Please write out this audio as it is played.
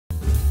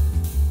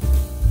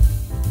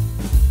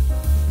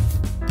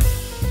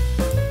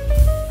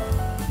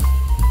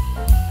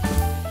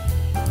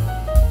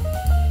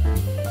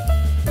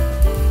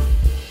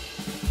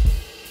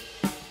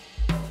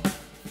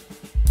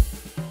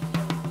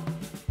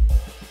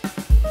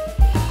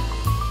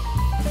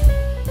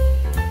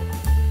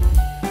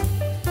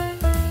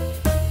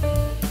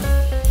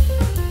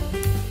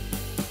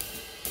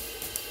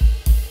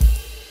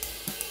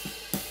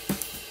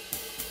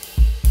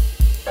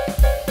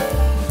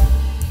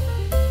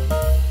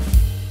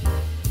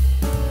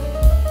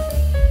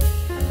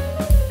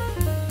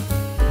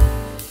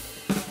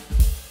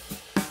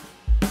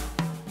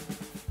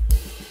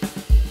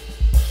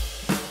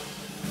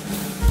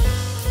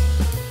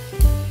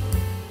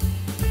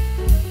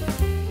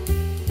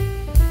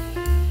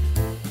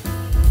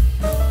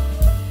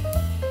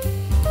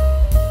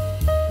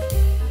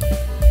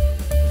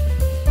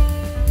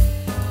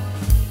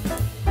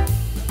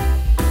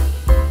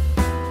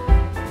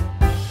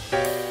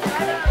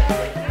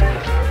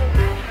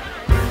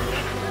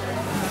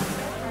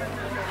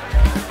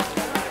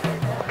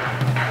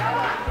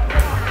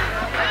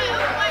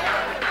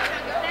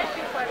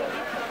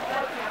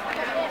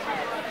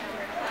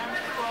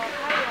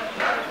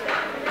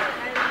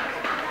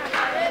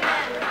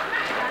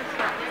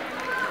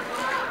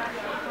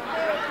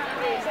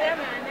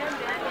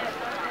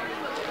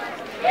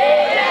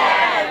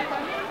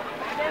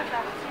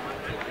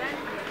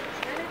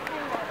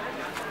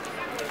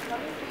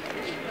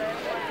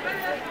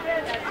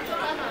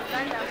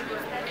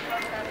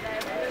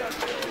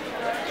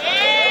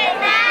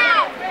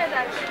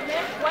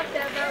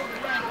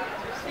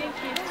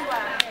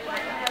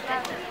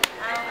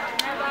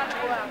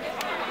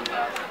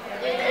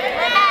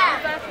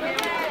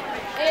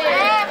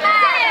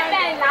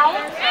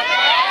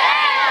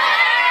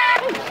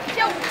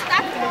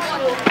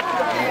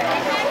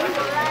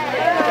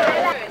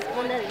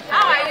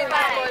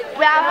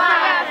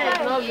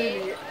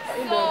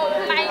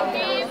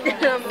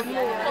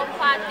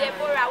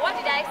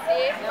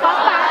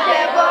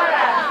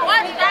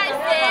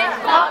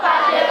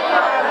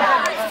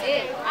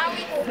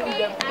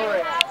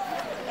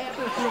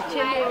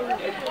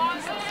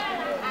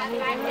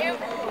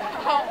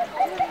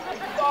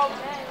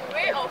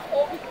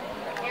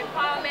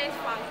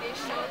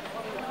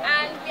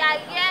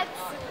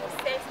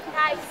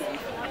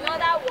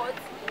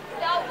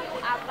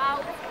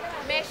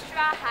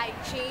menstrual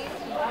hygiene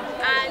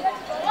and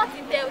what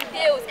it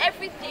entails,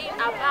 everything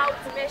about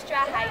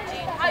menstrual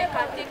hygiene, how you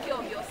can take care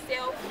of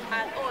yourself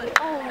and all.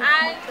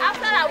 And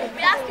after that, we'll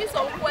be asking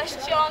some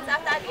questions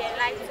after the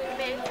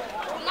enlightenment.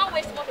 We will not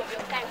waste much of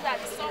your time so that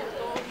the song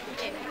will not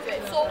get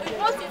different. So we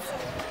want you to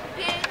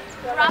pay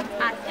rapt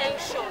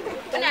attention.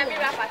 When I mean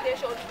rapt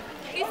attention,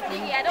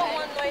 listening, I don't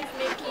want noise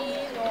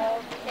making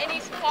or any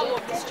form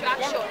of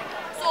distraction.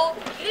 So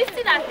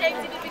listen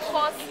attentively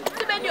because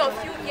too many of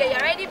you here, you're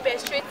already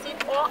menstruating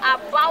or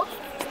about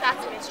to start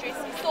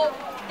menstruating. So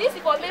this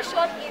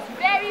information is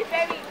very,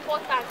 very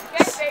important,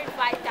 very, very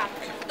vital.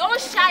 Don't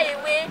shy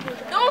away.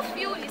 Don't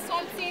feel it's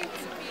something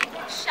to be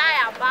shy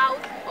about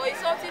or it's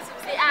something to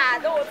say, I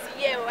don't want to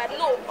hear.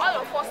 No, all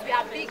of us, we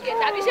are big girls.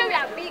 I'm sure we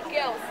are big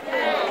girls.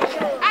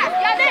 You're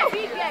not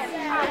big girls.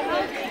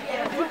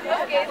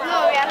 Okay, so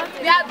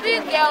we are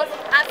big girls,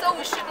 and so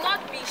we should not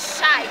be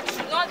shy. We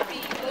should not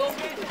be,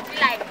 be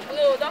like,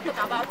 no, don't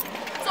talk about it.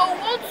 So we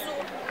want to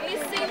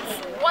listen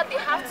to what they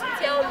have to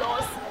tell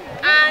us,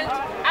 and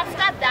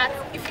after that,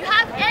 if you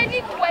have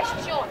any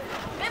question,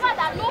 remember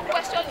that no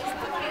question is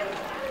stupid.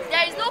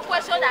 There is no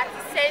question that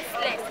is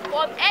senseless,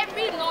 but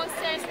every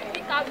nonsense we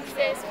pick out the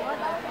sense one.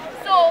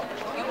 So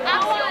you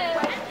ask your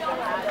question.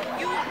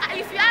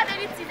 If you have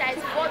anything that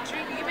is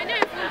bothering you, you may not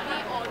even be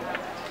on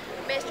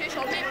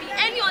menstruation, maybe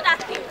any other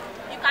thing.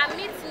 You can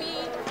meet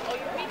me or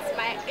you meet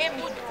my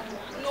able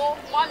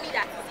mommy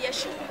that is here.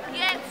 She will be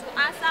here to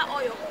answer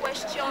all your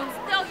questions,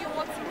 tell you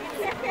what to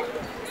do.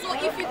 So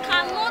if you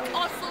cannot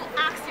also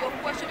ask your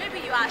question,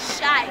 maybe you are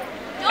shy,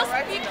 just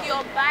pick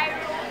your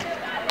biro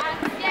and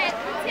tear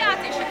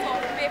out a sheet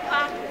of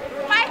paper,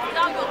 write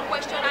down your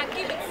question and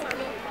give it to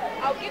me.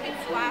 I'll give it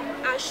to her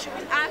and she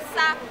will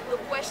answer the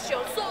question.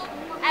 So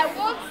I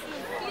want to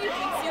live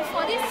with you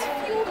for these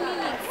few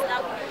minutes that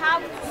we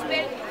have to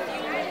spend with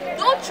you.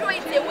 Don't throw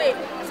it away.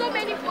 So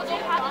many people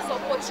don't have this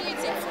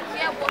opportunity to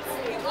hear what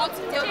we want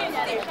to tell you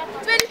today.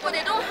 So many people,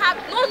 they don't have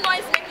no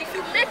noise making. If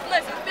you make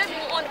noise, you pay me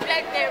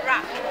 100 naira.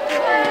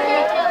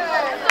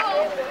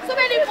 So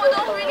many people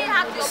don't really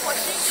have the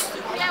opportunity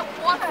to hear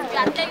what we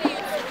are telling you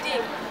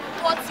today.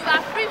 But you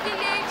are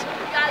privileged,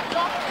 you are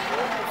lucky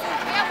to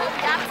hear what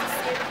we have to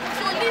say.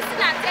 So listen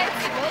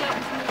attentively.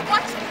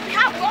 We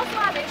also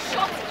have a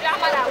short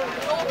drama that we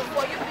know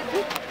for you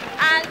people.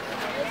 And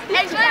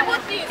enjoyable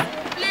things.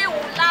 Play,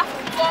 we'll laugh,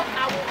 we'll talk,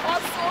 and we'll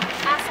also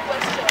ask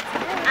questions.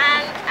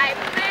 And I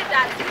pray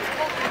that you will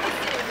be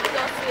listening to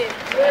Jesus' name.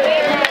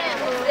 Amen.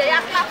 They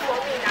are clap for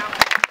me now.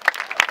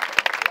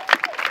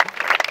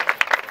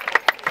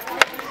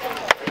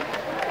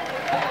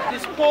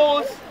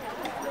 Dispose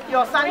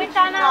your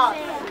sanitary pads.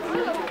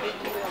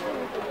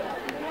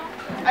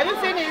 Are you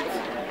seeing it?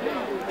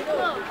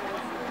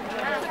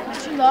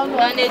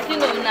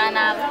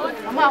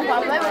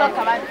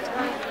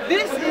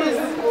 This is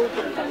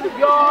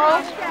your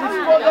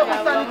disposable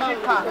sanitary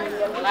pad.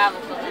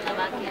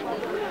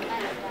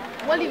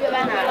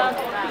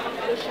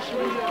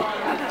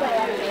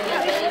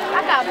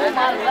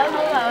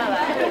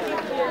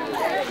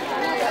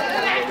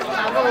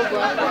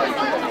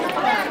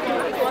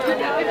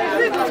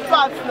 See these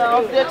parts now,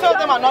 they told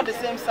them are not the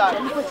same size.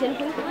 In the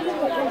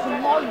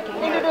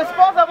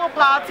disposable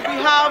parts, we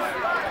have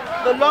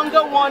the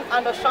longer one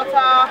and the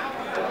shorter.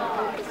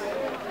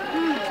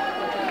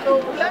 So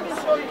let me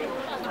show you.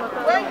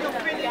 When you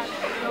finish,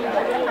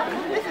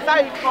 this is how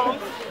it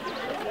comes.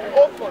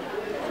 Open.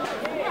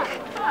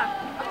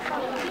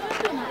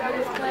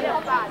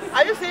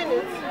 Are you seeing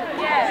it?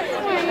 Yes.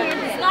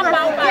 It's not bad.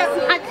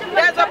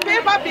 There's a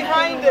paper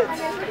behind it.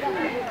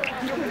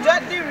 You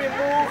gently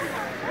remove,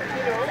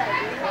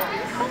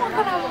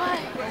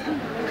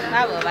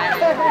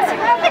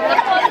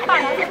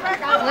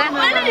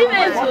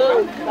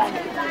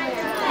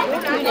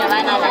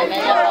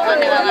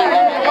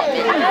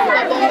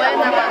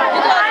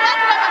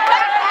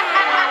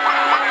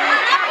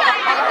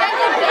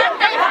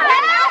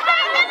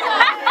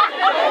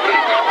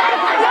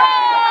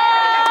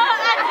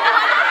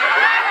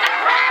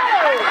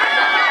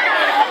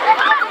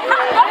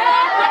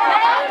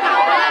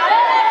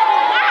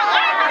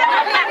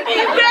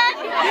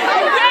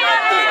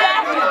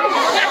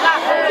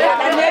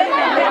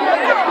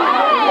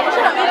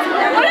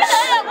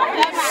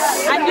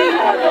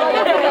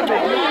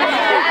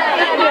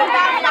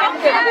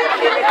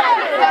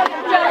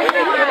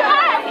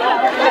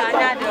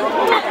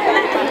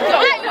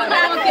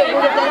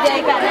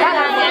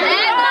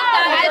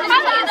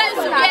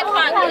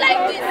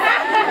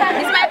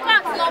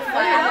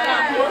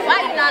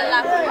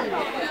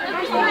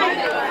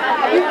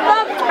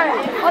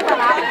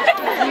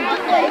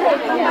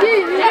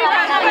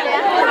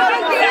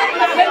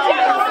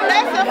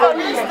 for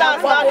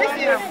instance, now this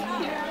is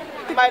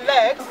my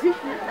legs,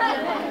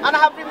 and I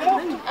have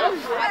removed.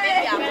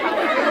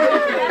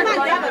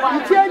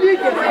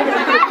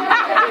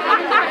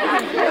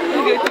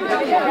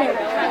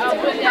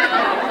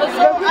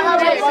 So I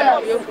have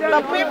removed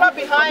the paper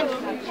behind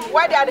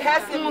where the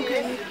adhesive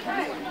is,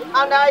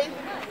 and I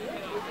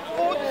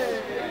put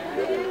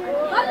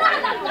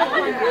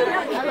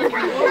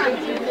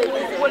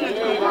Can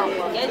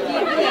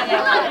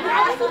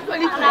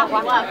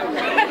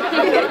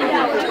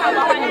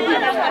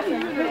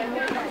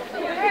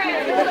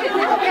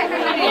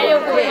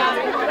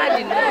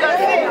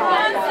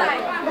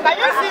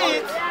you see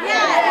it?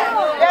 Yes.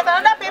 There's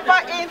another paper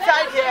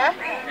inside here.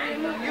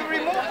 You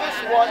remove this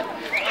one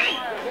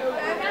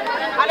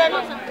and then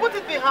put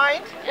it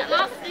behind.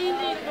 That's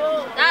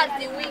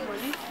the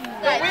wings.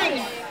 The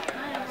wings,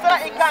 so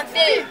that it can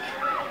stick.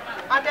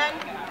 And then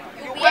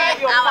you wear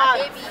your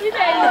pants.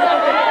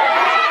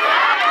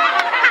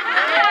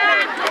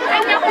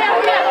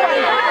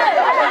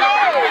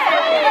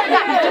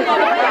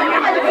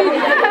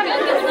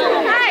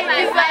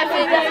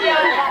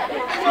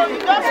 So you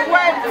just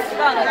wear it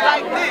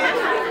like this.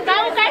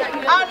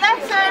 And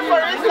let's say, for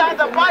instance,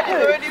 the body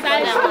is already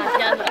finished.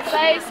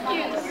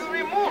 You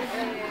remove.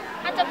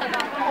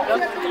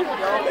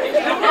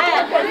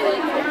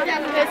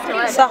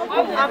 Sir.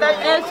 And then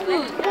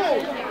you pull.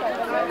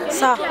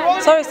 Sir.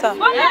 Sorry, sir. You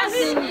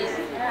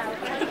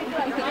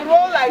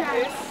roll like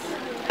this.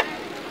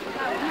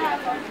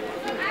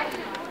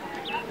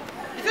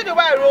 You see the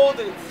way I rolled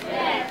it?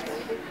 Yes.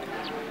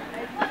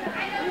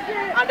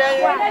 And then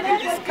you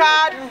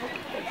discard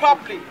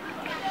properly.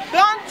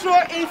 Don't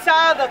throw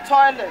inside the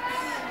toilet.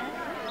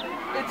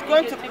 It's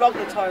going to block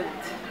the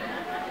toilet.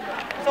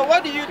 So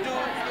what do? You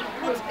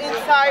put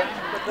inside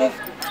the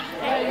dustbin.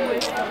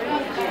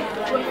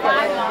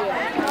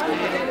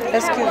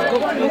 Excuse, go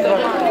please.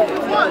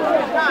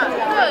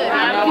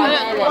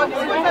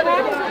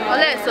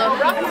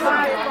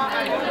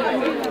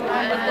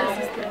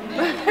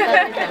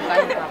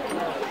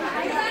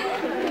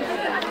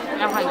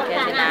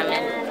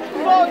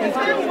 So the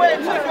same way,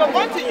 so if you're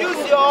going to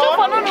use your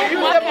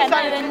reusable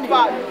sanitary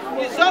pad,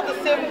 it's just the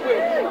same way.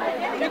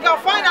 You can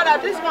find out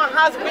that this one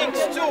has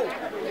wings too.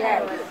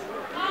 Yes.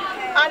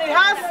 And it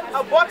has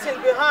a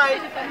button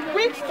behind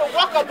which the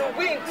work of the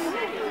wings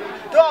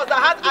does that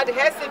has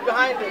adhesive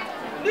behind it.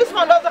 This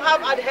one doesn't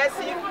have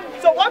adhesive,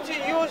 so what you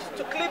use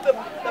to clip the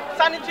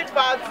sanitary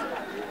pads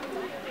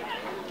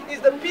is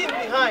the pin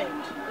behind.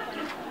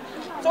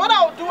 So what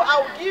I'll do,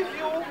 I'll give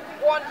you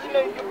one,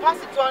 you pass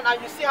it on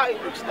and you see how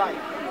it looks like.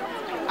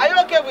 Are you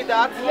okay with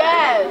that?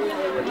 Yes.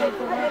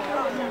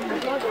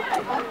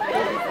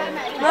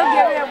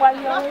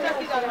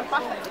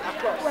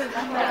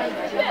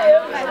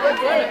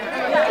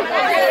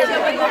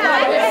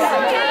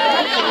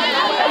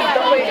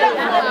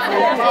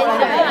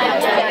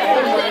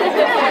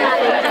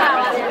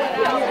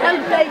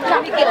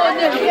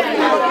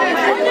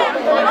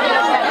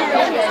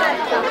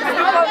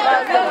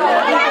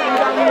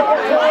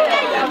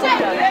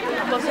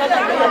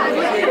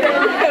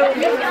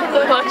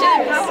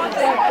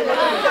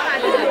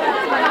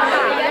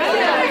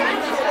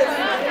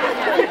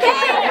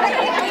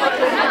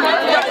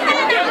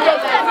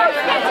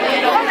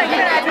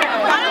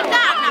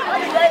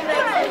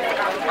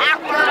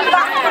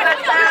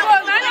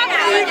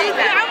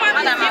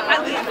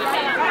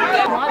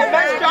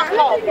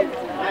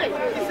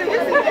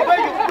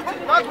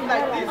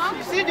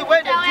 You see the way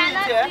they do it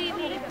here?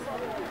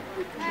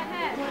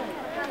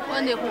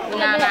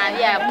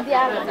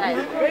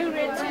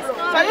 So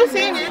are you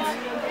seeing it?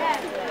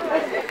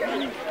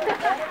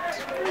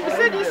 You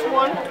see this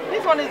one?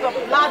 This one is the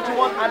large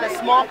one and a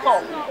small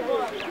cup.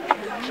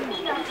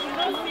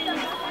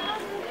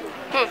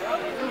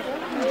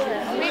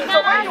 So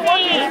when you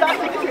want to start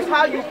it, this is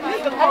how you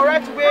put the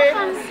correct way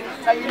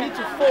that you need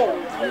to fold.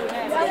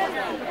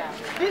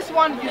 This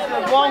one is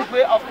the wrong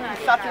way of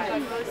starting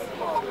it.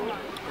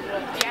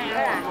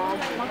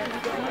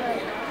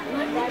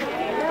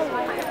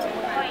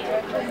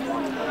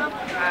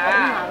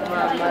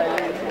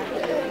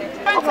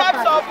 Different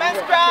types of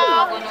menstrual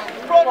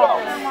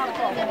products.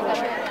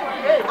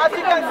 As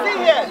you can see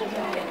here,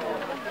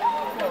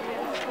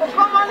 the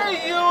commonly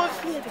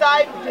used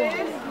type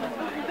is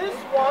this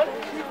one.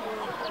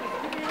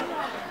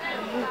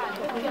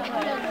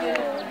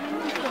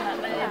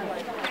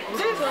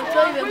 This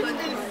one,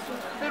 which is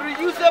the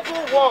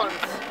reusable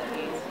ones.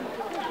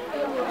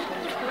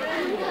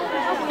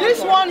 This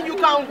one you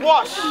can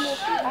wash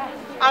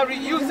and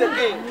reuse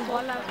again.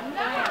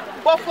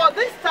 But for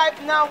this type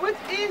now, which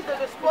is the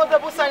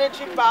disposable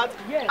sanitary pad,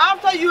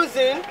 after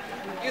using,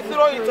 you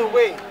throw it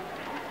away.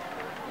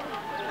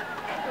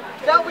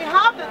 Then we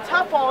have the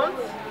tampons,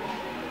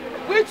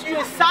 which you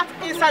insert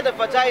inside the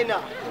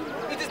vagina.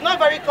 It is not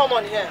very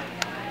common here,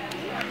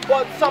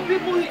 but some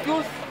people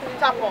use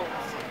tampons.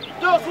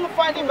 Those who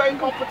find it very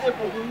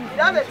comfortable. It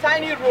has a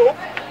tiny rope,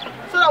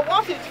 so that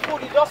once it's full,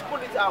 you just pull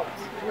it out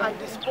and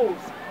dispose.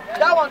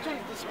 That one too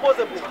is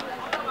disposable.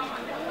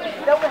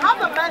 Then we have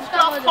the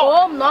menstrual cup.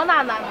 I'm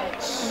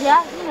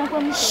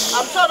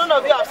sure none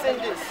of you have seen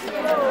this.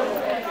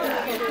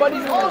 But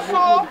it's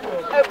also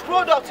a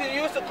product you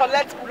use to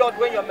collect blood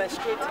when you're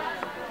menstruating.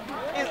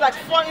 It's like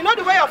fun. You know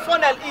the way your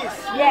funnel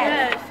is?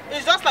 Yes.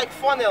 It's just like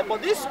funnel,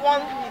 but this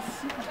one is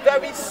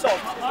very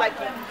soft. It's like,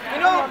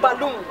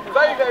 balloon.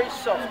 Very, very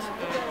soft.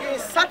 You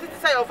insert it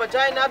inside your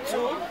vagina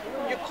too.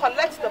 You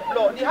collect the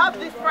blood. You have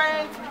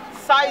different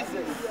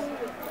sizes.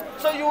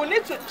 So you will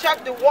need to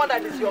check the one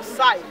that is your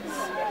size.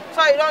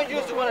 So you don't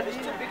use the one that is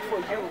too big for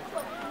you.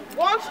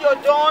 Once you're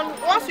done,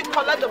 once you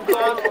collect the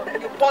blood,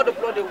 you pour the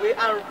blood away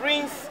and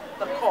rinse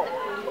the cup.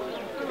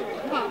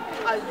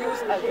 And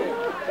use again.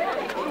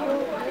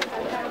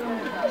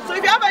 So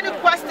if you have any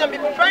questions, be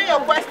preparing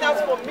your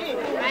questions for me.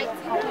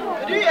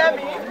 Did you hear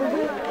me?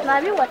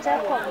 Maybe watch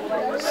out for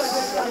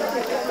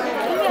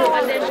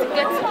And then she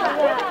gets it.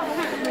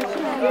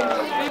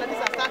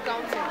 Start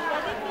counting.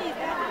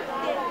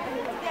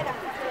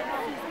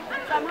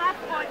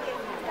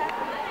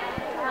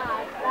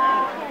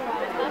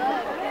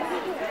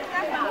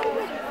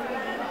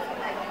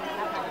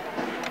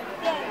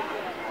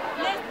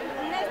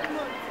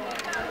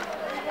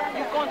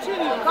 You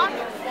continue, can't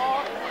you?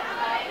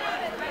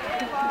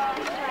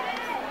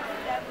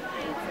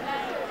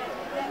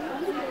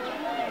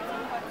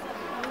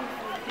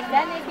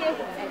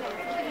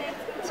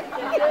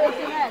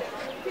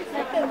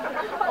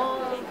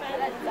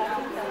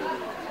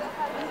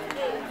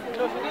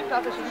 No, she didn't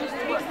start, she used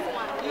to work.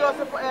 You're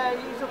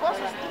supposed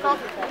to start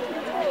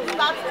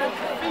the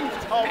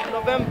 5th of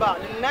November,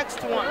 the next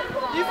one.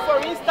 If, for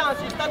instance,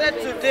 you started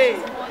today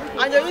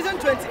and you're using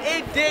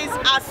 28 days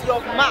as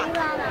your mark,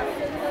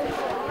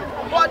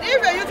 but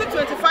if you're using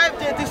 25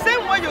 days, the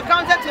same way you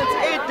counted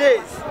 28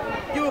 days,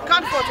 you will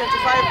count for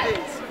 25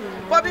 days.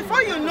 But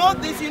before you know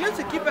this, you need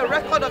to keep a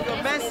record of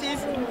your menses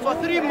for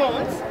 3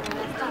 months.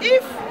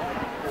 If,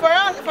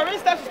 for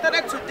instance, you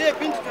started today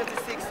being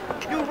 26,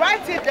 you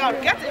write it down,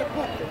 get a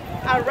book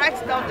and write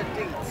down the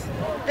date.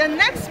 The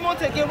next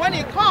month again, when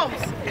it comes,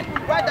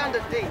 write down the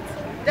date.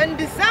 Then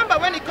December,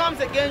 when it comes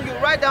again, you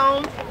write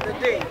down the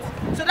date.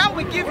 So that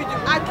will give you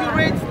the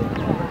accurate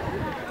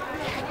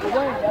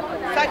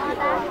cycle,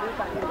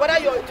 whether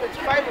you're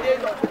 25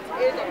 days or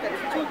 28 or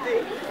 32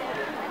 days.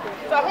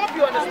 So I hope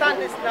you understand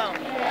this now.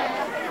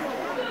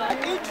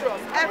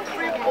 Interest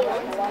every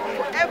month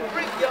for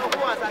every girl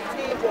who has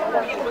attained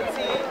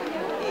puberty age.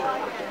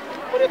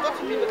 But they got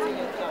to puberty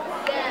age now.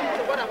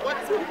 So what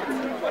is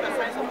puberty? What are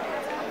signs of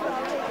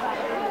puberty?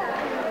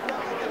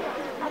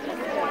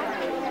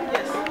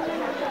 Yes.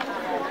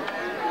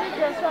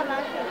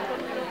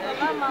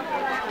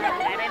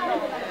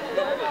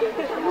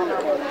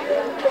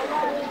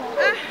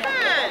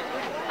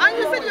 And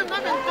you said you've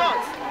not been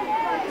taught.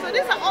 So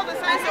these are all the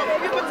signs of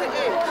puberty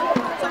age.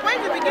 So when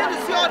you begin to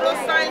see all those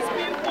signs,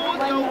 pimples,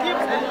 your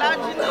hips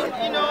enlarging,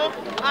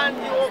 and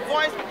your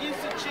voice begins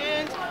to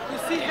change, you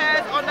see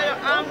hairs under your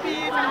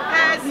armpit,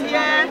 hairs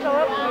here,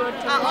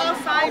 are all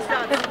signs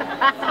that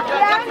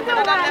you're getting to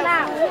another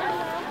level.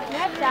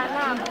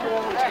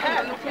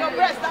 Your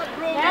breasts start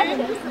growing,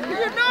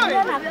 you know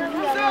it.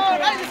 So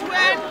that is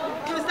when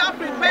you start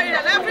preparing,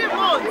 and every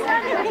month,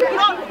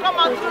 blood will come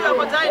out through your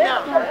vagina.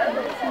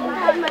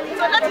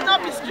 So let it not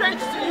be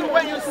strange to you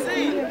when you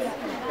see it.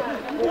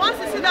 Once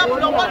you see that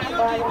blood, what do? You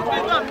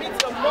quickly go and meet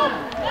your mom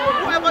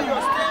or whoever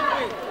you're staying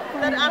with.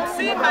 That I'm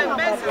seeing my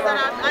menses,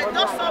 and I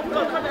just saw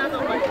blood coming out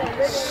of my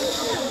head.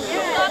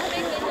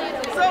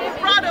 So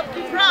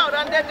be proud,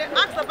 and then they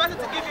ask the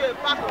person to give you a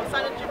pack of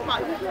sanitary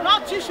pad.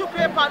 Not tissue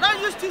paper, don't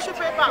use tissue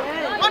paper.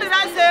 What did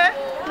I say?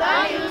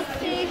 Don't use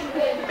tissue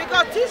paper.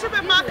 Because tissue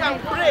paper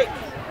can break,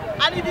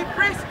 and if it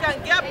breaks, it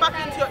can get back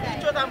into your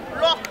uterus and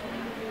block.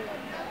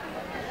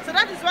 So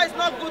that is why it's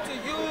not good to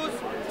use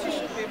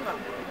tissue paper.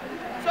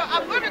 So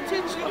I'm going to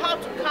teach you how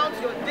to count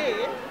your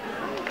day,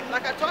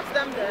 like I taught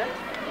them there.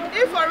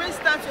 If, for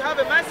instance, you have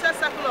a menstrual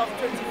cycle of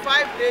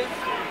 25 days,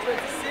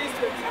 26,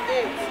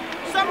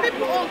 28, some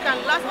people can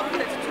last up to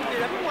 32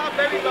 days. Some people have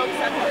very long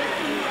cycles.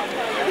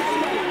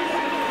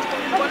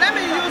 But let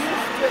me use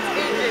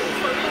 28 days.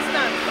 For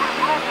instance,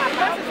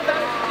 this is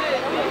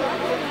today, the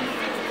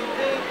 26th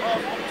day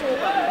of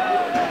October.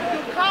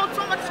 You count,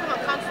 somebody's going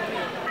to count for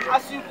me.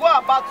 As you go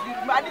about,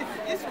 and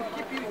this will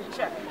keep you in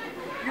check.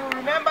 You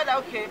remember that,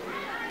 okay,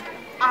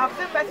 I have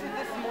seen person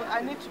this month,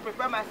 I need to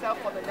prepare myself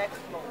for the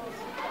next month.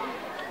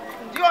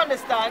 Do you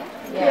understand?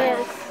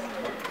 Yes.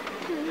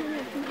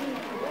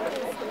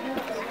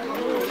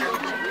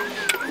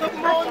 So,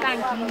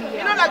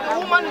 like the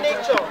human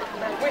nature,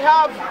 we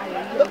have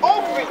the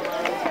ovary,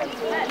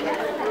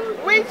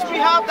 which we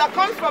have that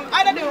comes from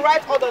either the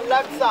right or the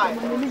left side.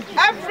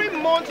 Every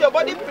month your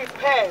body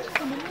prepares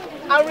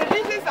and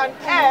releases an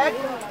egg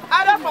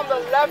either from the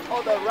left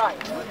or the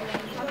right,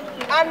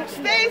 and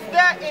stays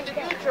there in the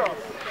uterus.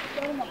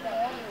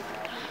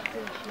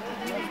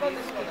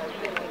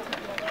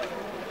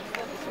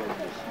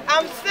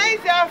 And stays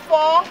there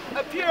for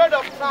a period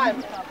of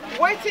time,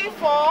 waiting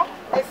for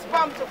a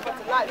sperm to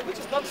fertilize, which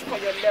is not for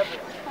your level.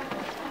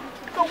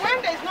 So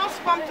when there is no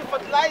sperm to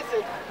fertilize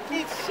it,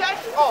 it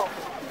sheds off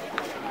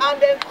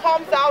and then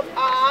comes out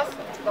as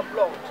the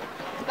blood.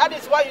 That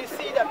is why you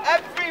see that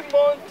every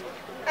month,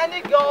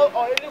 any girl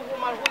or any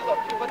woman who is of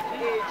puberty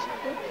age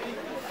bleeds.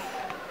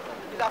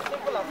 It's as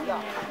simple as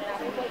that.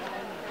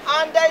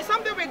 And there is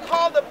something we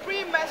call the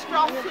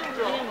premenstrual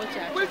syndrome,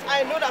 which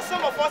I know that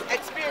some of us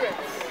experience,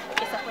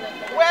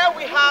 where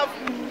we have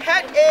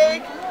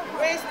headache,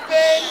 waist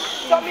pain,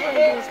 tummy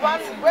aches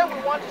when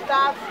we want to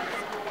start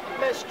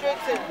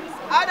menstruating,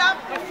 either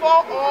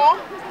before or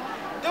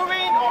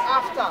during or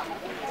after.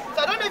 So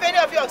I don't know if any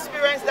of you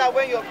experience that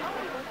when you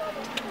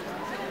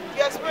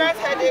experience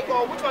headache,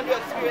 or which one do you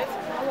experience?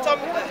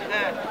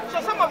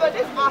 So some of them,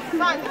 these are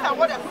signs, these are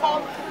what they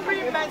call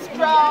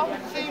premenstrual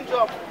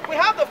syndrome. We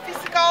have the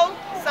physical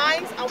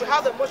signs and we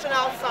have the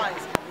emotional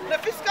signs.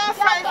 The physical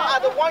signs are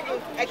the one you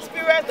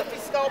experience the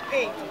physical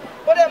pain.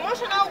 But the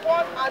emotional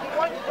ones are the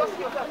ones you just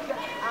see yourself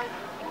getting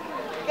angry,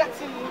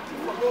 getting moody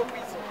for no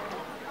reason.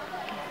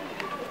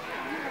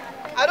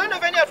 I don't know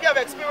if any of you have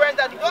experienced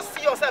that. You just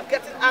see yourself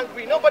getting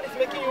angry. Nobody's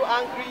making you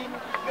angry.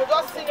 You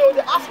just, they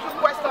ask you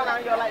questions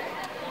and you're like,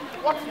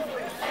 what is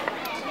this?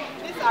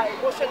 These are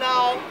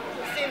emotional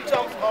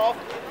symptoms of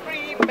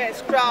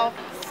premenstrual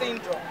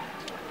syndrome.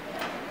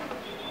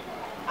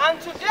 And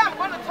today I'm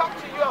going to talk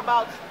to you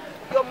about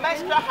your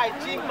menstrual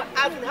hygiene,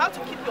 as in how to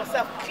keep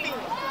yourself clean.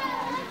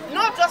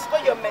 Not just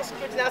when you're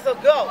menstruating. As a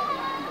girl,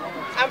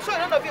 I'm sure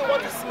none of you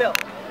want to smell.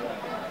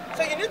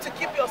 So you need to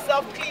keep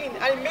yourself clean,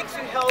 and it makes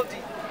you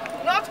healthy.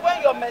 Not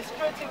when you're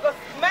menstruating, because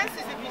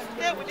menses, if you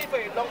stay with it for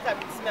a long time,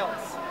 it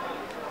smells.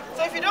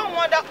 So if you don't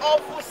want that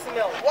awful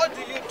smell, what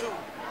do?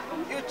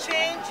 You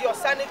change your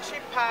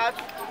sanitary pad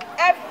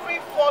every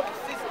 4 to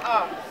 6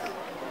 hours.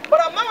 But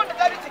I'm not going to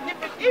tell you to keep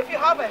it. If you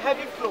have a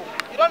heavy flow,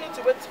 you don't need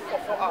to wait for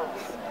 4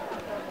 hours.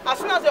 As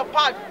soon as your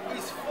pad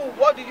is full,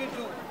 what do? You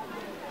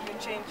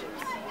change it.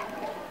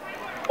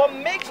 But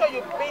make sure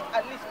you bathe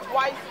at least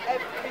twice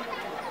every day.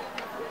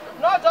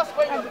 Not just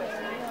when you're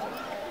menstruating.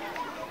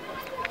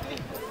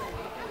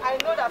 I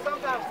know that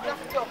sometimes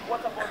scarcity of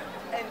water, but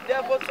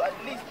endeavor to at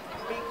least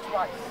bathe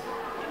twice.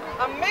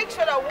 And make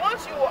sure that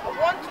once you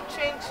want to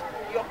change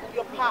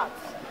your pads,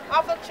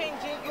 after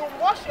changing, you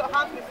wash your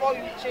hands before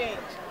you change.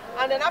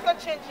 And then after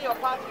changing your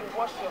pads, you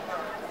wash your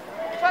hands.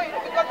 So,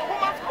 because the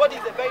woman's body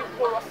is a very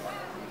porous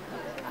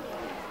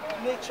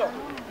nature.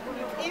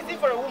 It's easy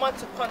for a woman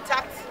to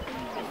contact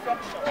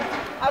infection.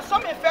 And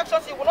some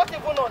infections you will not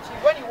even know until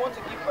when you want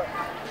to give birth.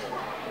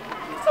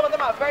 Some of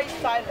them are very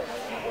silent.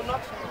 You will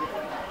not know.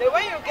 Then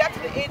when you get to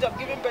the age of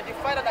giving birth, you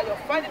find out that you're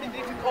finding it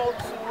difficult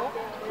to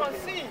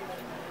conceive.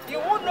 You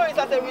won't know it's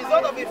as a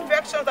result of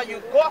infections that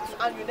you got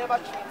and you never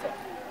treated.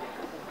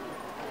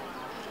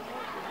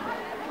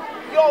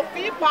 Your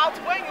V part,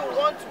 when you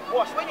want to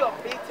wash, when you're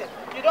bathing,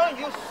 you don't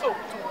use soap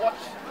to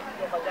wash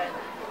your vagina.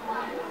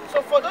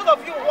 So for those of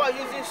you who are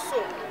using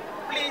soap,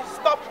 please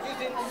stop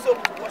using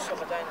soap to wash your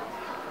vagina.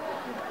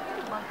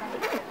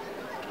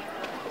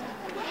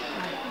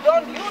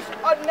 Don't use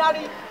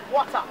ordinary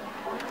water.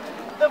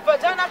 The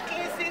vagina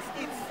cleanses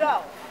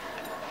itself.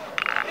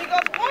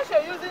 Because once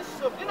you're using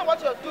soap, you know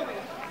what you're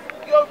doing?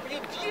 You're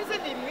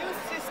reducing the immune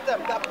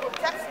system that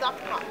protects that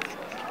part.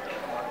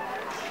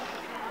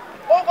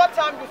 Over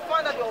time, you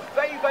find that you're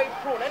very, very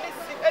prone. Any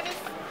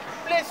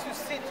place you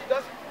sit, you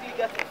just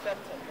get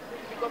infected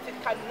because it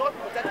cannot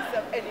protect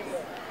itself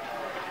anymore.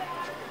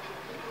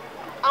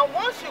 And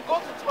once you go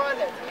to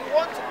toilet, you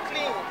want to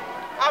clean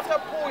after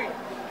pooing.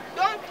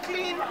 Don't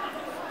clean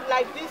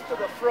like this to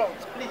the front,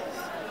 please.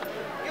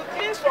 You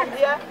clean from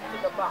here to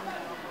the back.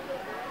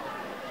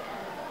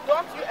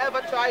 Don't you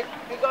ever try,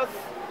 because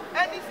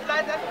any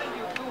slightest thing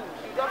you do,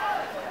 you just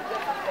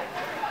get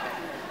infected.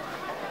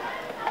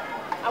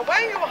 And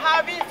when you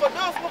have it, for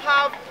those who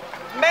have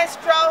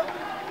menstrual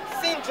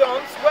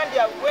syndromes, when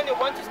they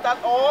want to start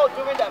or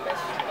during their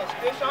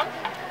menstruation,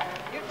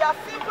 there are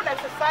simple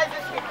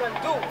exercises you can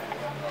do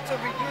to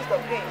reduce the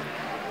pain.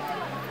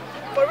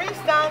 For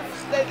instance,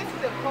 this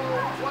is a cool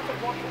water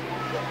bottle.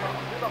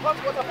 It's a hot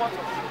water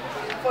bottle.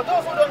 For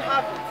those who don't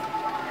have it,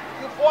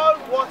 you boil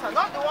water,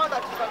 not the one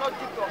that you cannot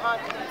dip your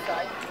hand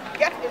inside.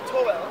 Get a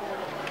towel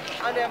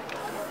and then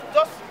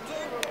just do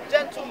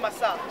gentle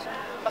massage.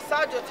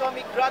 Massage your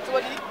tummy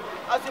gradually.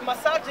 As you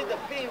massage it, the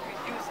pain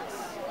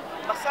reduces.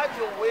 Massage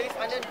your waist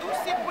and then do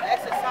simple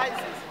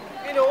exercises,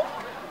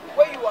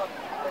 where you are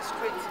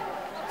menstruating.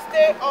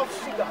 Stay off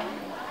sugar.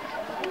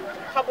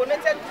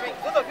 Carbonated drinks.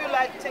 Those of you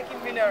like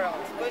taking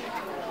minerals.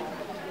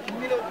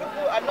 People,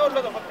 I know a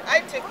lot of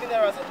I take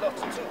minerals a lot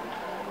too.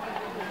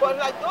 But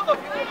like those of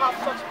you who have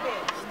such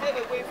pain, stay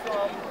away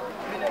from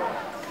minerals.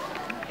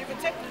 If you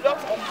take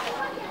lots of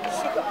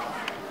sugar,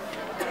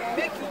 it will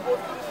make you go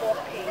through more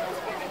pain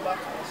when you're about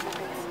to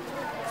menstruate.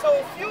 So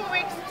a few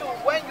weeks to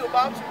when you're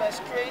about to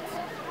menstruate,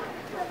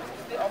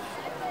 stay off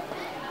sugar.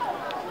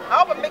 I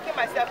hope I'm making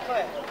myself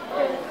clear.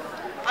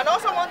 And I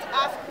also want to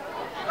ask,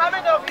 how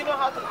many of you know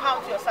how to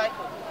count your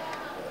cycle?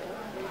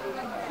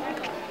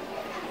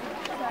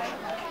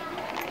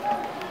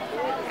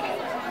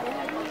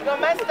 Your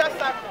menstrual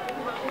cycle.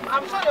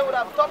 I'm sure they would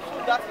have taught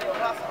you that in your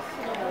classes.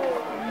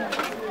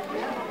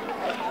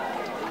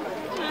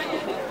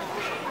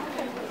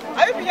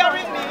 Are you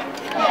hearing me?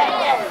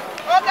 Yes.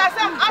 Okay,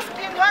 so I'm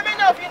asking, how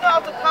many of you know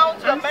how to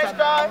count your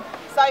menstrual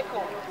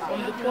cycle?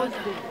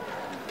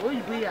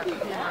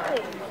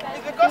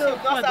 It's because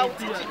you've not started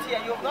teaching it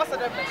here, you've not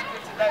started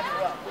menstruating that as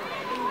well.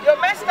 Your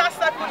menstrual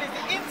cycle is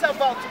the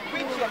interval to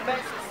which your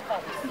menses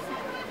comes.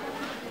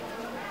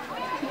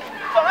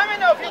 So how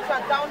many of you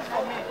can count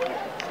for me?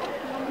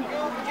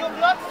 You've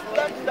not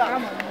learned that?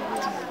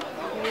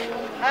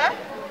 Huh?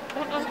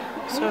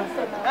 Sir,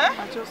 Huh?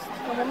 I just...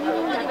 No,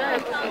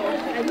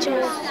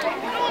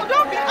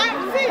 don't be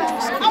see,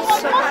 I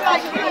was once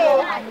like you.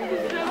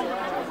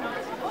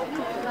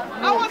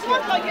 I was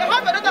once like you. I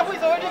have another who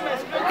is already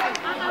menstruating.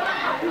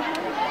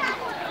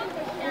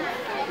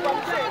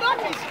 So don't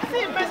be,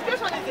 see,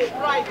 menstruation is a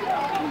pride.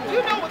 Do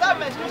you know without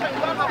menstruation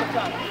you don't have a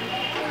child?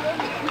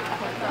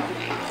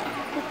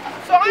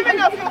 So how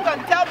many of you can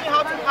tell me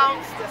how to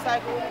count the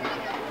cycle?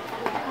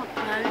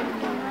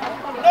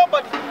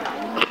 Nobody.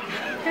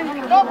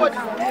 Nobody.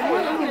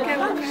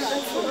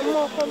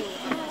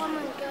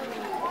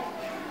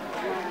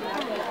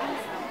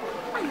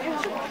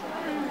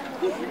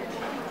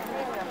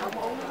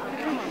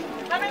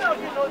 How many of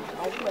you know this?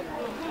 I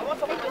want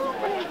somebody to know.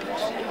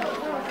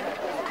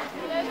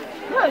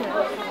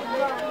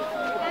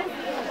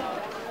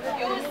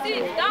 You will see,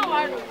 don't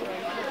worry.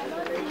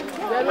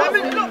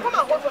 No, come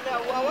on, hold on there. I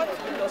want to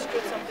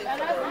illustrate something.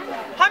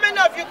 How many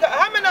of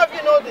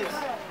you know this?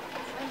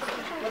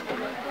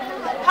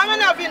 How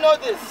many of you know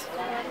this?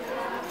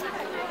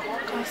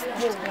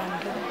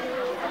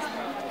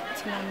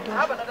 I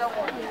have another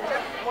one.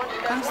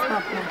 Can't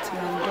snap video.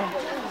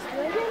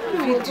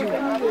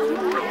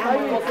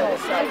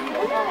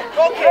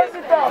 Okay.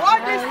 What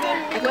this thing?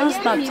 I can't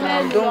snap till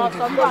I'm done with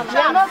the video. We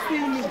are not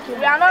seeing it.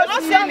 We are not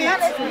seeing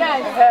it.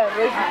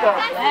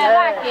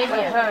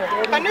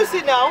 Can you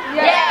see now?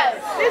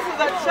 Yes. This is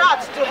a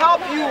chart to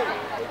help you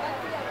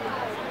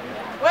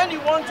when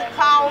you want to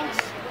count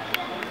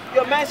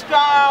your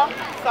menstrual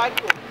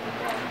cycle.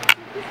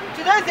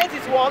 Today's date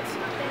is what?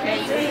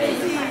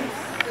 26.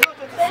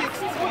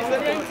 Who is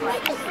that?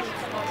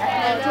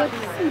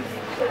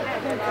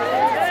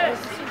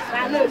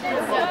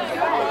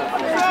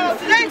 So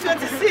today is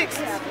 26.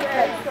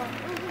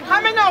 How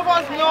many of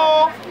us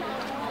know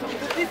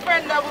the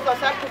different levels of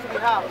cycles we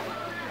have?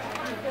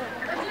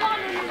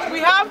 We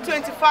have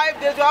 25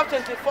 days, we have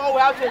 24, we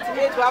have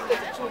 28, we have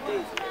 32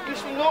 days. You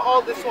should know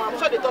all this one. I'm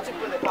sure they taught you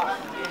in the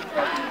past.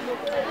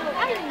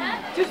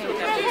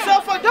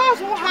 So for those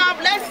who have,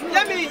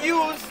 let me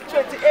use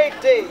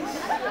 28 days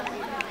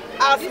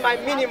as my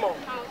minimum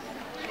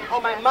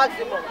or my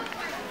maximum.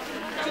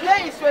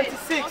 Today is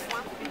 26th.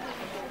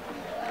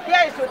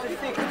 Here is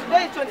 26th.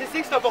 Today is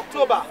 26th of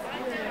October.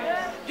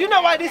 Do you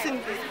know why this is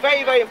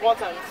very, very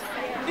important?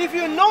 If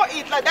you know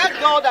it, like that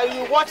girl that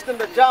you watched in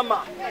the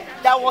drama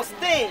that was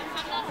staying,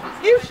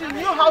 if she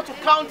knew how to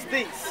count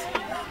this,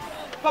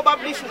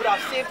 probably she would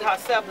have saved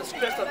herself the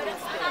stress of this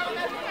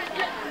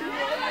thing.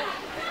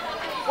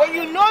 When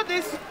you know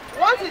this,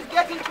 once it's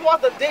getting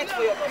towards the date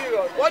for your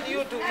period, what do?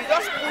 You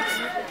just put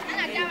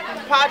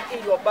pad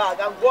in your bag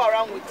and go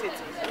around with it.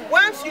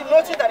 Once you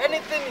notice that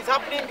anything is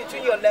happening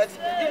between your legs,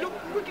 you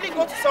quickly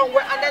go to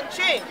somewhere and then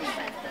change.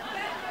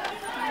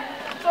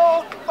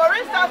 So, for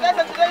instance, let's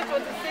say today is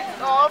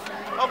 26th of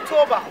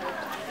October.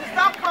 To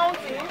start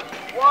counting,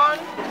 1,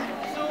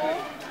 2,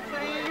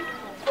 3,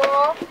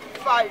 4,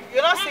 5.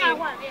 You're not seeing?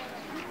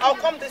 I'll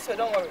come this way,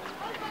 don't worry.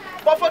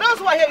 But for those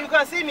who are here, you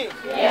can see me?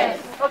 Yes.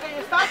 Okay,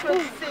 you start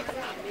 26.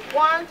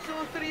 1, 2,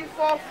 3,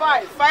 4,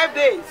 5. 5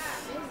 days.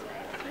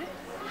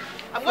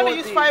 I'm going to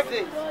use 5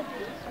 days.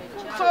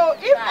 So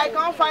if I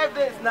count 5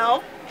 days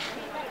now,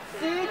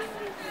 6,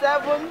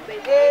 7,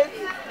 8,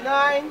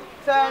 9,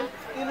 10,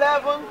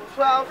 11,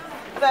 12,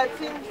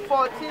 13,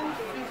 14,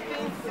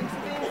 15, 16,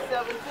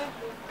 17,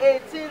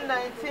 18,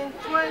 19,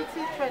 20,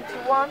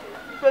 21,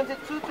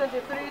 22,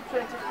 23,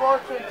 24,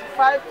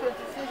 25,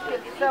 26,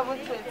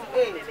 27,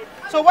 28.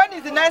 So when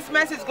is the next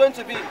message going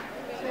to be?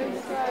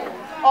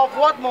 Of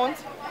what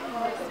month?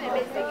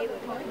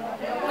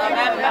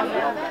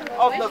 November.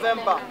 Of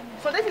November.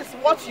 So this is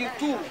what you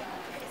do.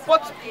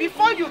 But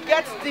before you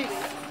get this,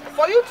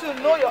 for you to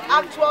know your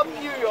actual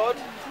period,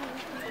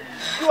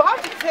 you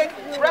have to take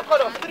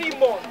record of 3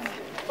 months.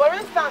 For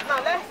instance,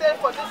 now let's say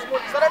for this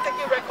month, you started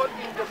taking record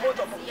in the month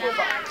of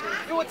October.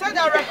 You will take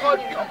that record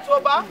in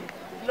October,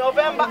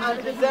 November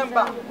and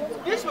December.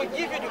 This will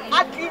give you the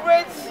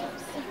accurate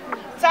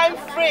time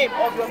frame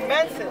of your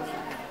menses.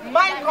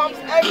 Mine comes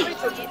every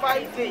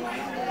 25 days,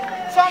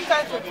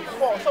 sometimes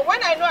 24. So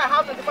when I know I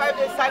have a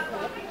 25-day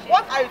cycle,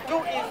 what I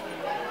do is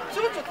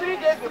 2 to 3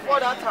 days before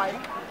that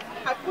time,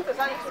 I put a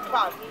sanitary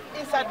pad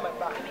inside my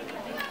bag.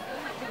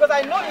 Because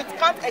I know it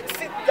can't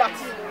exceed that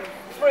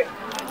frame.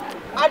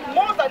 At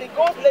most that it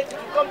goes late, it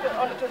will come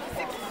on the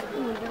 26th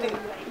day.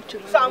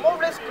 So I'm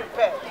always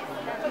prepared.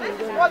 So this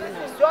is what this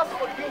is just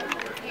for you.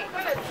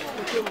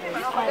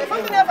 There's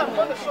something else I'm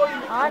going to show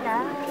you.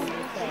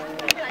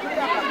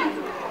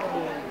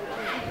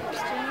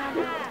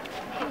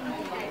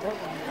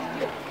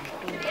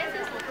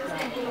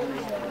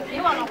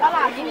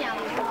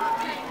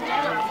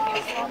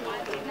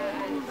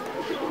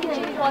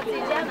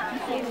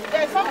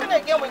 There's something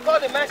again we call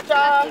the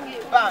menstrual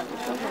band.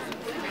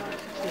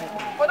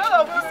 For those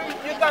of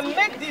you, you can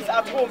make this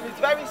at home. It's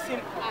very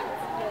simple.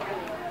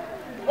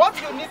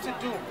 What you need to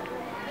do,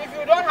 if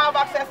you don't have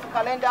access to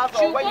calendars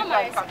or where you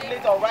can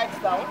calculate or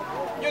write down,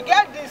 you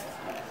get this,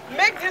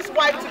 make this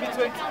white to be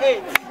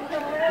 28.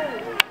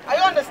 Are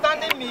you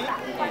understanding me?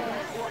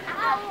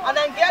 And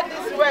then get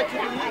this word to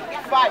be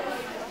 5.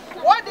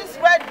 What this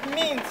word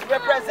means,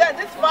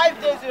 this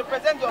 5 days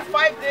represent your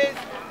 5 days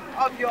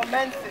of your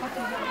menses.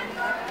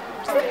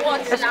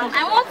 Now,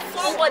 I want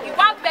somebody,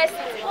 one person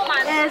to come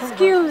and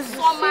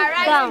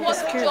summarize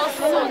what you just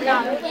saw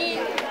now in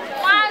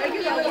 1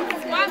 minute.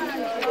 1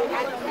 minute.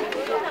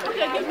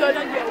 Okay, give your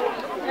number.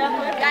 You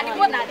are the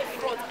one at the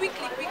front.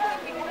 Quickly.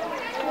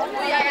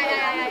 Oh,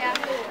 yeah.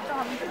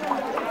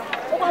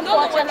 You know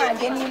what it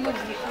is?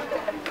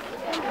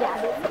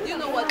 Do you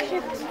know what it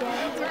is?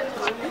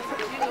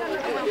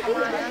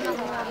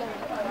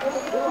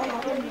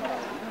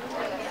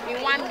 In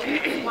 1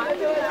 minute.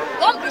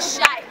 Don't be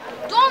shy.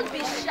 Don't be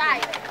shy.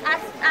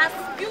 As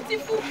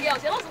beautiful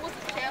girls, you're not supposed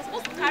to say, you're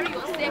supposed to carry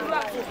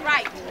yourself with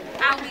pride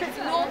and with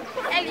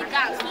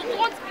elegance. So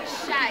don't be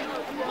shy.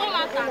 Come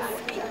out and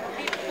speak.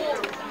 Be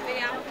bold.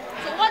 Yeah.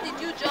 So what did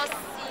you just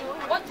see?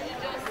 What did you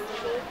just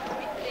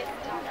witness?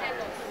 Tell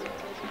us.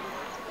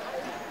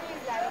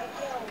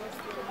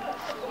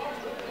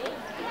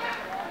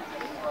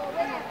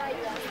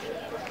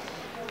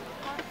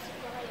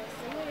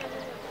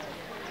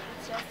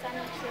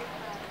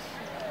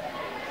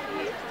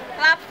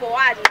 Clap for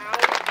her now.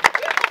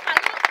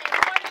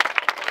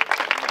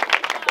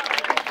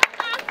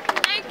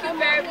 Thank you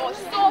very much.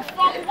 So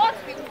from what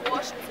we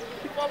watched,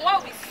 from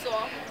what we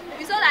saw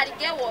that the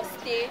girl was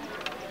stained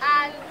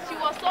and she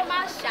was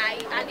somehow shy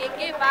and they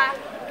gave her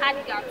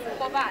cardigan to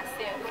cover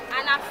herself.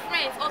 And her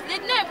friends, they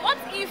didn't know what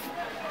if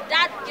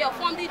that girl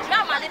from the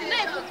drama, they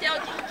didn't even tell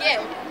the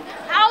girl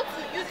how to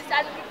use the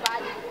sanitary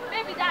pad.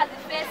 Maybe that's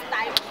the first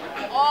time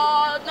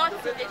or not.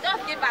 They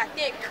just gave her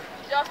take.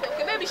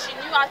 Okay, maybe she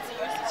knew how to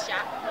use it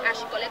and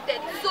she collected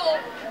it. So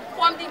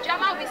from the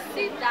drama we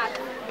see that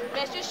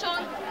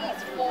menstruation is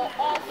for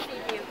all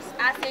females.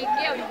 As a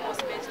girl you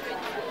must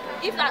menstruate.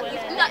 If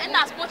in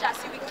as much as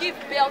you will give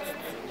birth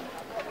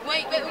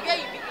when you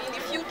in the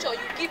future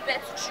you give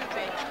birth to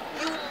children,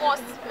 you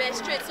must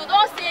menstruate. So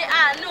don't say,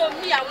 no,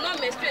 me, I will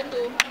not menstruate,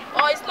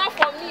 or it's not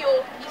for me,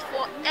 it's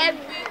for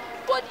everybody.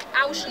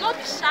 And we should not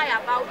be shy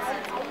about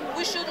it.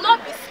 We should not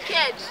be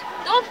scared.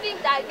 Don't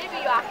think that maybe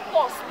you are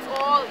cursed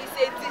or it's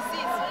a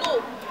disease. No,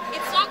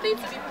 it's something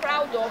to be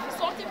proud of. It's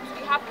something to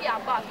be happy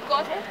about.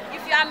 Because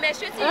if you are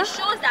menstruating, it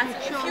shows that in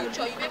the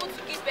future you'll be able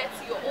to give birth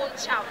to your own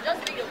child. Just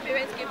like your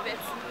parents gave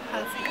birth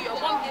to you, your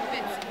mom gave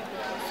birth to you.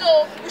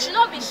 So we should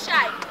not be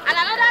shy. And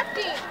another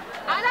thing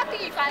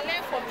you can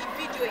learn from the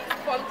video is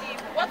what we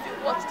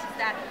watched is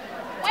that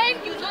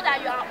when you know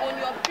that you are on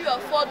your period,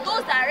 for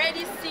those that are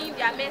already seeing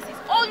their menses,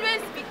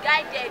 always be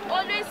guided,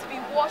 always be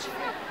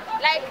watchful.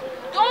 Like,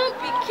 don't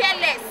be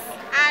careless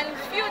and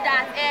feel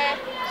that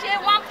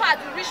one part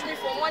will reach me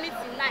from morning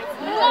till night.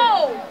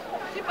 No!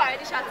 People are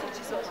already shouting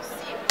Jesus, you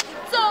see.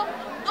 So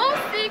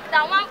don't think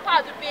that one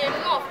part will be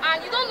enough,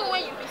 and you don't know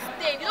when you'll be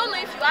staying. You don't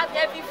know if you have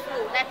heavy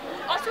flow. Like we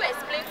also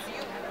explain to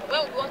you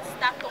when we want to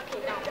start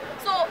talking now.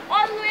 So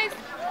always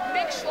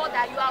make sure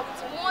that you are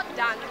with more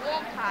than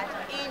one pad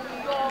in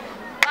your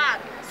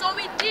bag. So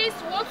with this,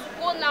 we want to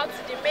go now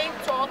to the main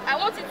talk. I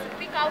want you to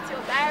pick out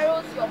your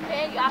biros, your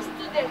pen. You are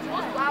students. You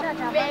want to have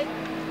pen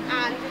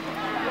and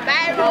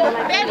pen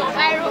or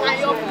biro and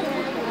your book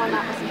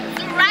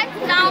to write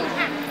down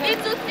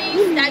little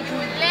things that you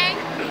will learn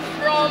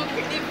from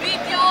the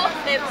video.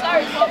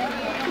 Sorry.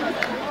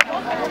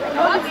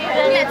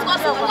 Yes,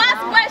 because you will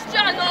ask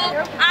questions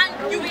and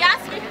you will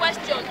ask me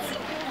questions too.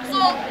 So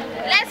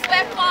let's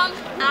welcome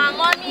our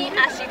mommy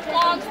as she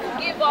comes to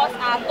give us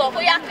our talk. Oh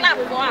yeah, clap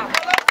for her.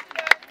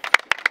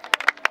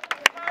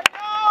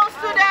 Hello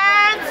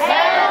students!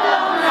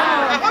 Hello!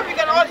 I hope you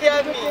can all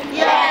hear me.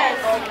 Yes!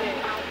 Okay.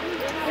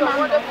 So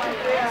wonderful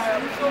day.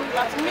 I'm so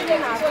glad to meet you.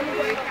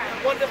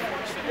 Wonderful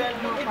children,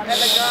 looking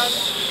elegant,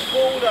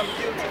 bold and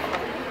beautiful.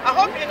 I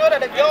hope you know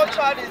that the girl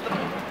child is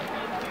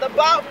the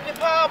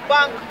power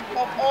bank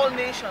of all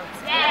nations.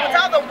 Yes.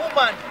 Without the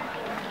woman,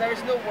 there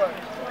is no world.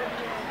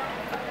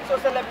 So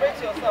celebrate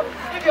yourself.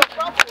 If you're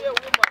proud to be a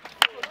woman,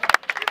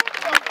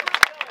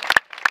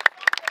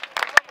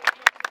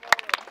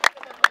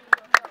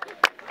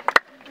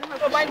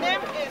 so my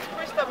name is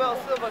Christabel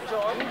Silver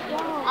John.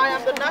 I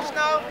am the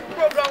National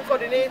Program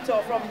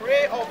Coordinator from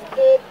Ray of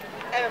Hope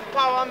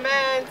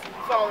Empowerment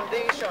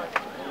Foundation.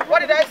 What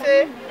did I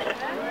say?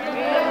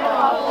 Ray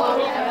of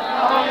Hope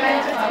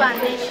Empowerment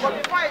Foundation. But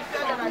before I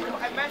said that,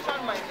 I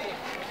mentioned my name.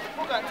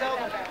 Who can tell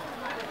me?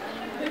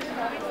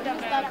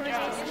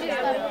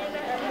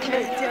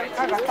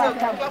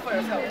 Go for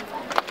yourself.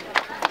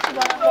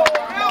 So,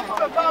 Ray of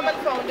Hope Empowerment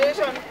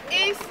Foundation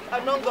is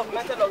a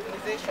non-governmental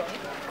organization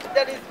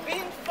that is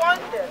being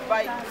funded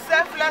by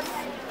selfless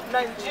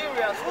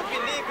Nigerians who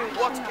believe in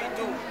what we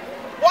do.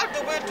 What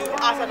do we do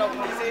as an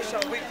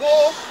organization? We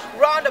go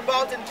round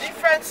about in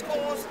different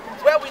schools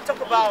where we talk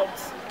about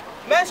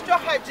menstrual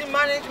hygiene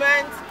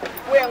management.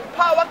 We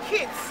empower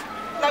kids.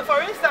 Like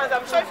for instance,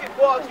 I'm sure if you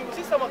go out, you will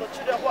see some of the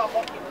children who are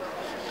walking.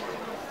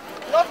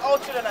 Not all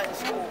children are in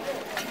school.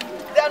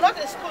 They are not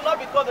in school not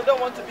because they don't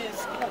want to be in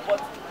school,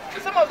 but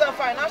some of them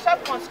financial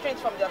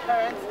constraints from their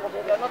parents,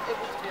 they are not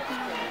able to be in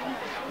school.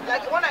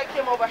 like when I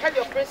came over, I heard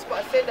your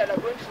principal say that they're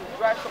going to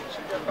drive some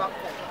children back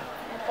home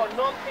for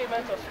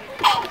non-payment of school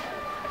fees.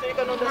 So you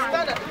can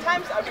understand that the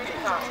times are really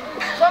hard.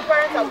 Some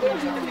parents are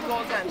going through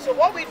difficult times. So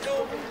what we do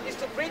is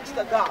to bridge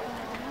the gap.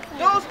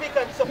 Those we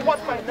can support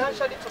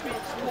financially to be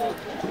in school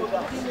with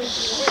us.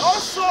 We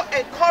also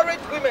encourage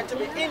women to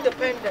be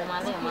independent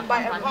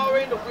by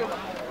empowering the women.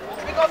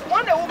 Because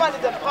when a woman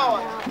is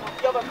empowered,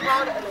 you have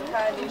empowered an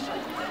entire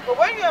nation. But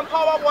when you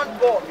empower one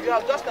girl, you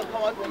have just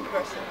empowered one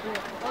person.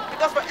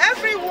 Because for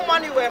every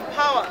woman you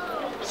empower,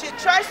 she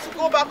tries to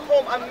go back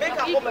home and make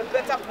her home a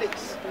better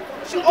place.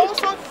 She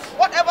also,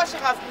 whatever she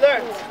has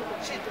learned,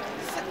 she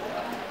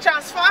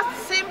transfers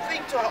the same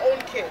thing to her own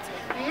kids,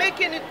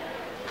 making it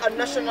a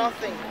national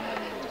thing.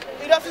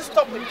 It doesn't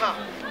stop with her.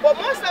 But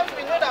most times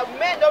we know that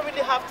men don't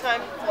really have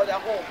time for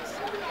their homes.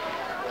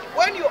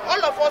 When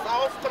all of us are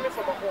all coming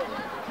from a home,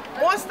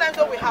 most times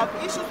when we have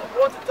issues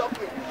we want to talk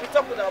with, we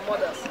talk with our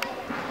mothers.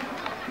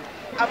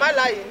 Am I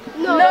lying?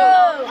 No.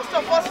 Most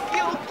of us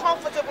feel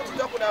comfortable to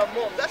talk with our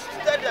mom. That's to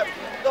tell them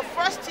the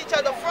first teacher,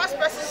 the first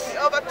person we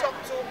ever talk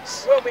to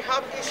when we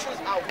have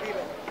issues are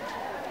women.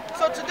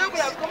 So today we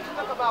have come to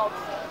talk about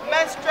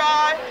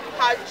menstrual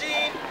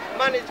hygiene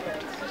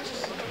management.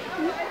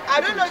 I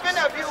don't know if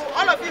any of you,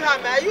 all of you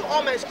are you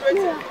all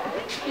menstruating?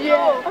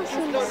 Yeah.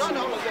 No, not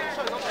all of them.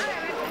 Sorry, not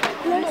menstruating.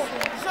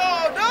 So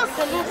those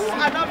who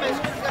are not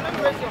menstruating, can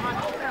you raise your hand?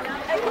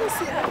 I can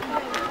see that.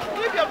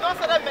 If you have not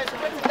started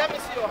menstruating, let me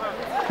see your hand.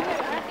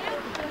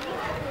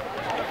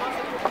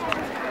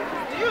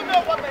 Do you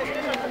know what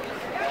menstruation is?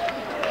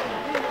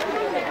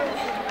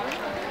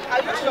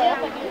 Are you sure?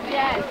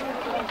 Yes.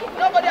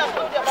 Nobody has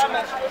told you about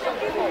menstruation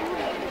before.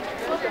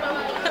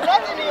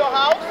 Not in your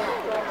house.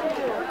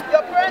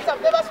 Your parents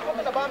have never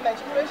spoken about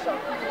menstruation.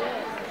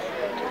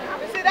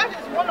 You see, that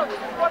is one of the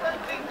important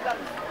things that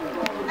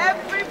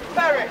every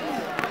parent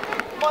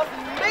must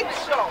make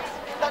sure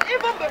that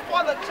even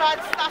before the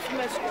child starts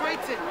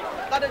menstruating,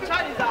 that the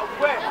child is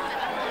aware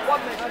what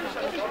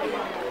menstruation is all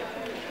about.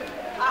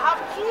 I have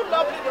two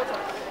lovely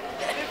daughters.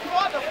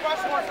 Before the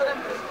first one started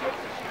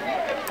menstruating, she knew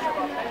everything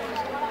about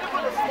menstruation,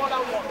 even the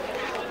smaller one.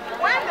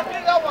 When the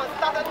bigger one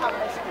started her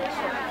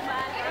menstruation,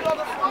 it was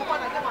the small one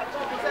that came and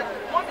told me, said,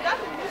 Mommy, that's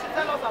what you should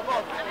tell us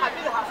about. I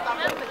did her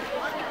started.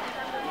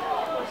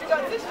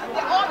 Because this,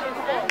 they're all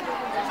informed.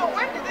 So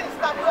when did it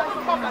start? It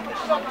doesn't come like a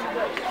shock to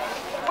them.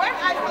 When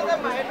I started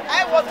mine,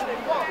 I wasn't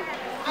informed.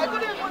 I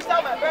couldn't even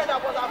tell my parents. I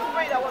was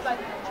afraid. I was like,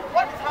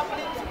 what is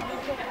happening to me?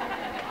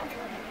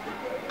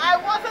 I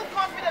wasn't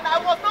confident. I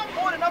was not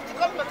bold enough to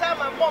come and tell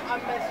my mom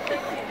I'm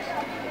menstruating.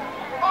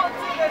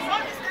 Until they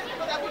saw this thing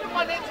because I couldn't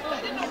manage it. I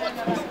didn't know what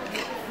to do.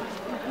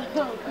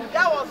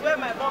 That was where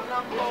my mom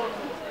now called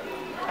me.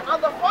 And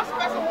the first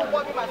person who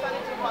bought me my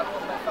sanitary pad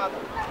was my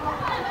father.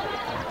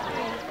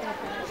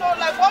 So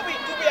like what we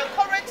do, we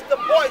encourage the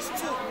boys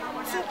to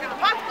be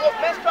part of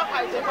menstrual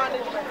hygiene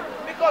management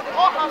because they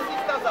all have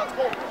sisters at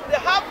home.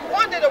 They have,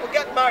 one day they will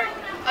get married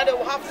and they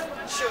will have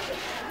children.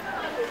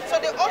 So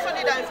they also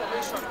need that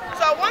information.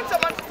 So I want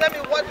someone to tell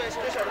me what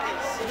menstruation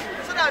is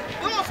so that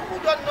those who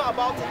don't know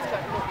about it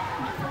can know.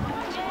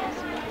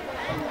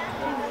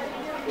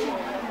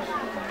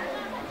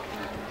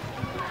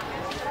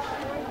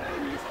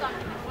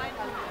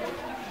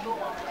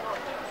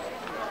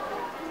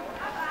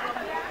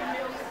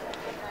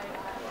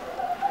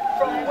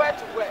 From where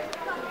to where?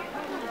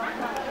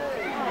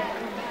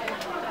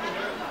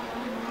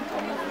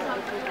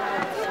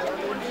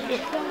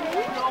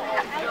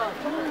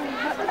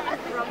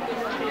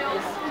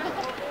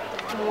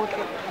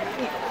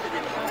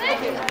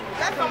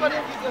 Let somebody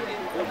video him.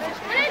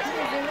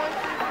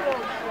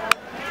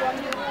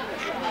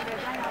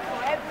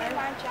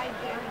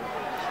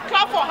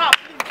 Clap for her,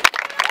 please.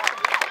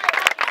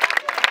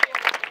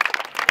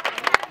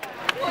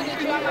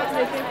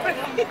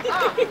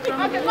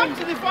 Okay, come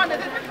to the front.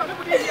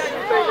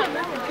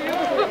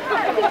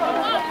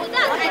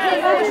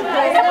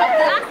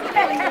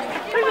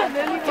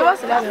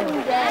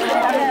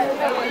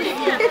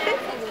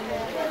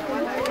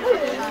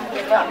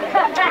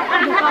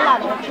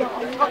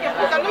 Okay,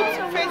 can you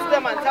face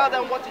them and tell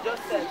them what you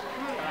just said?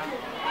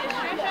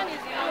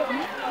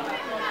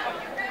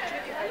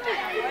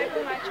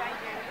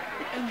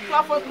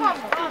 Clap for come.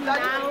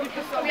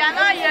 We are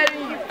not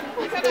hearing you.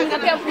 We are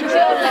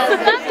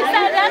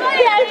not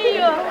hearing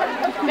you.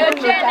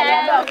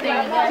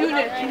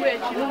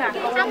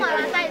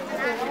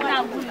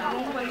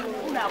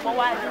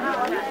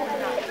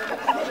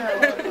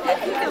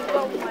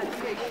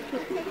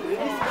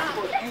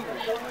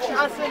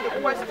 Answering the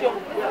question.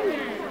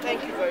 Thank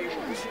you very much.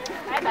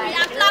 We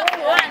are clapping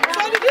for one.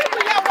 So did you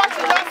hear what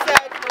she just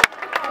said?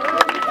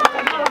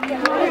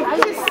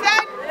 She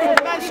said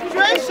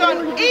menstruation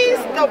is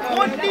the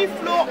monthly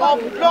flow of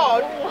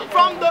blood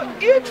from the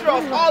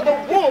uterus or the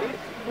womb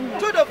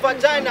to the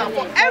vagina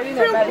for every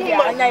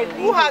woman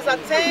who has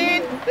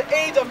attained the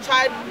age of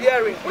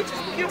childbearing, which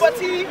is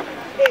puberty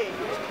age.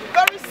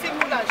 Very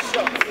simple and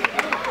short.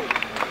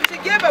 She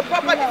gave a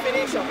proper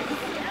definition.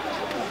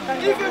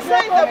 If you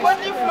say the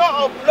monthly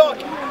flow of blood,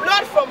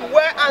 blood from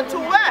where and to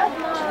where?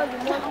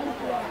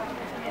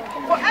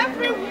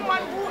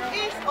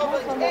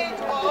 age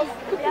of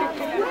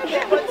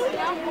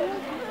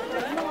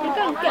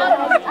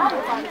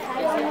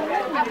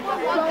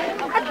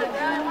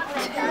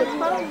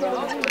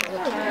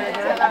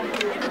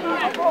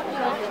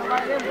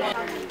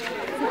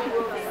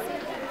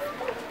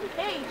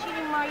Hey,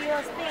 Chidi Mario,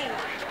 stay.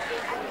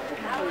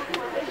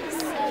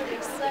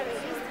 Sorry.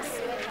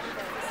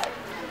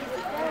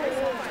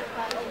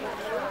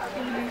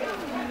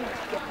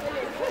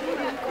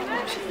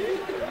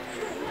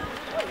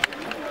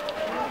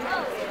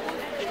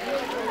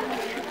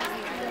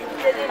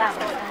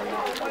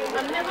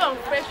 I'm never on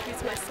fresh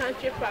with my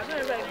sanitary pad.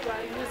 Whenever I go, I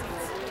use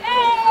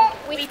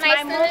it. With my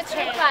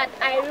sanitary pad,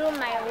 I rule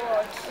my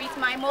world. With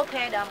my moped,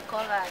 I'm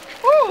covered.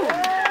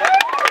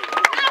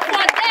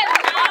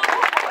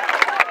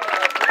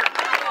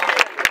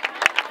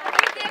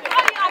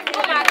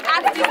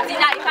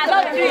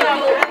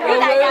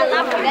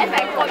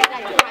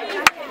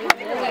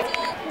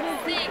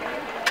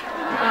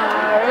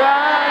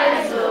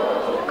 Arise,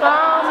 O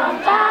come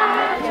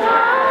back,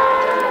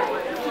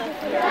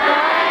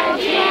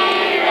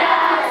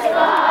 Nigeria's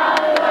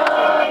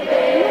following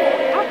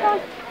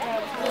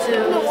to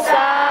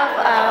serve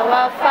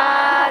our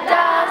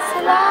father's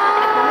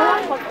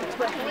land.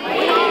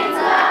 With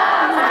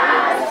love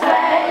and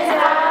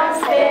strength and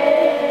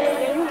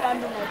faith,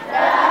 the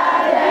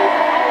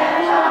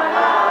legend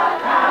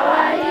of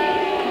our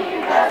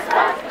heroes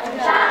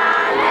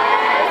shall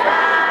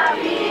never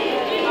be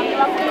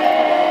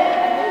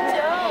erased.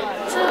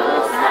 To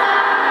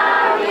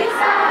serve with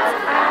heart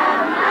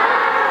and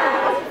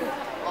mind,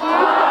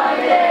 one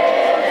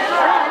day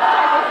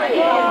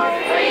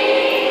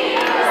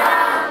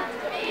freedom,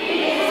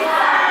 peace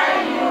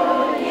and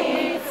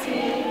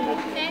unity.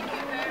 Thank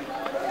you very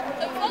much.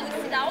 So before we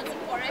sit down, I want to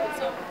correct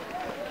you.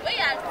 When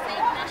you are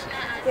saying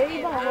national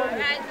anthem,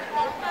 right,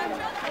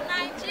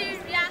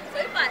 Nigeria. So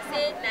if I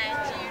say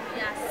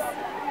Nigerias,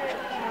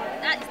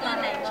 that is not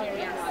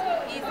Nigerias.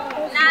 It's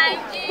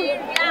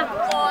Nigeria.